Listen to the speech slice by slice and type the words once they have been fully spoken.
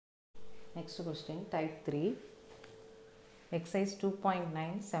Next question, type 3, exercise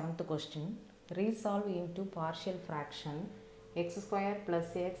 2.9, 7th question. Resolve into partial fraction x square plus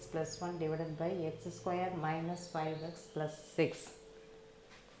x plus 1 divided by x square minus 5x plus 6.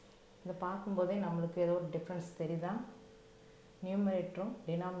 இதை பார்க்கும்போதே நம்மளுக்கு ஏதோ ஒரு difference தெரியுதா? நியூமரேட்டரும்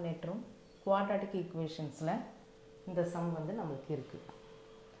டினாமினேட்டரும் quadratic ஈக்குவேஷன்ஸில் இந்த some வந்து நம்மளுக்கு இருக்குது.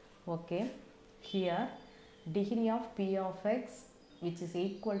 Okay, here degree of p of x which is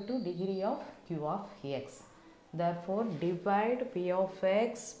equal to degree of q of x. Therefore, divide p of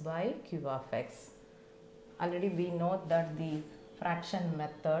x by q of x. Already we know that the fraction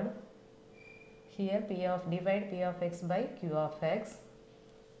method. Here divide p of x by q of x.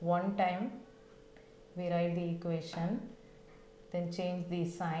 One time we write the equation, then change the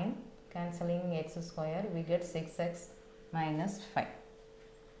sign, cancelling x square, we get 6x minus 5.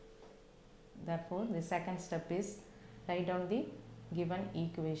 Therefore, the second step is write down the given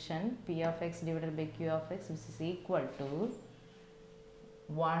equation p of x divided by q of x, which is equal to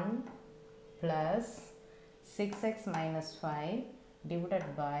 1 plus 6x minus 5 divided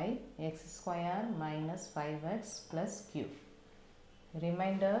by x square minus 5x plus q.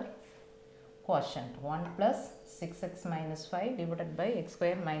 Remainder quotient 1 plus 6x minus 5 divided by x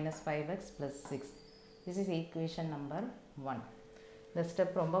square minus 5x plus 6. This is equation number 1. The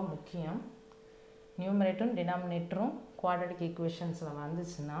step ரொம்ப முக்கியம். நியூமரேட்டரும் டினாமினேட்டரும் quadratic ஈக்குவேஷன்ஸில்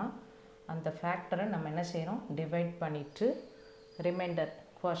வந்துச்சுன்னா அந்த ஃபேக்டரை நம்ம என்ன செய்கிறோம், divide பண்ணிவிட்டு reminder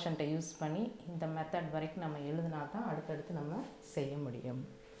குவாஷன்ட்டை use பண்ணி இந்த மெத்தட் வரைக்கும் நம்ம எழுதினா தான் அடுத்தடுத்து நம்ம செய்ய முடியும்.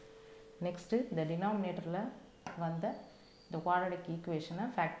 நெக்ஸ்ட்டு இந்த டினாமினேட்டரில் வந்த இந்த குவாட்ராட்டிக் ஈக்குவேஷனை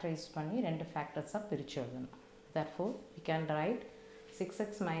ஃபேக்டரைஸ் பண்ணி ரெண்டு ஃபேக்டர்ஸாக பிரித்து எழுதணும். Therefore, we can write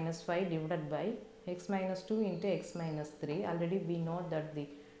 6x minus 5 divided by x minus 2 into x minus 3. Already we know that the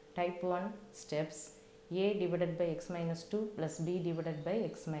type 1 steps a divided by x minus 2 plus b divided by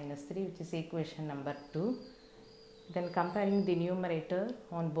x minus 3, which is equation number 2. Then comparing the numerator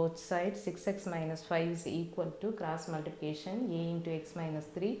on both sides, 6x minus 5 is equal to cross multiplication a into x minus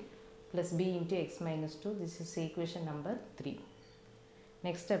 3 plus b into x minus 2. This is equation number 3.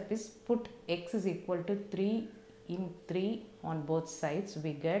 Next step is put x is equal to 3 in 3 on both sides,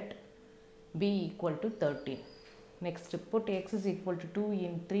 we get b equal to 13. Next, put x is equal to 2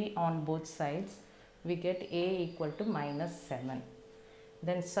 in 3 on both sides, we get a equal to minus 7.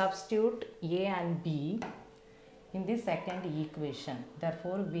 Then substitute a and b in the second equation.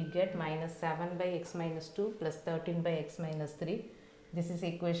 Therefore, we get minus 7 by x minus 2 plus 13 by x minus 3. This is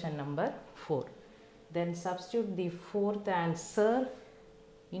equation number 4. Then substitute the fourth answer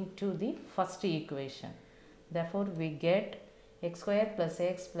into the first equation. Therefore, we get x square plus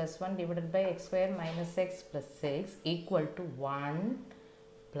x plus 1 divided by x square minus x plus 6 equal to 1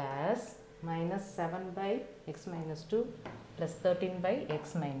 plus minus 7 by x minus 2 plus 13 by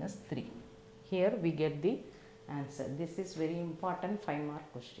x minus 3. Here we get the answer. This is very important 5-mark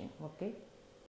question. Okay.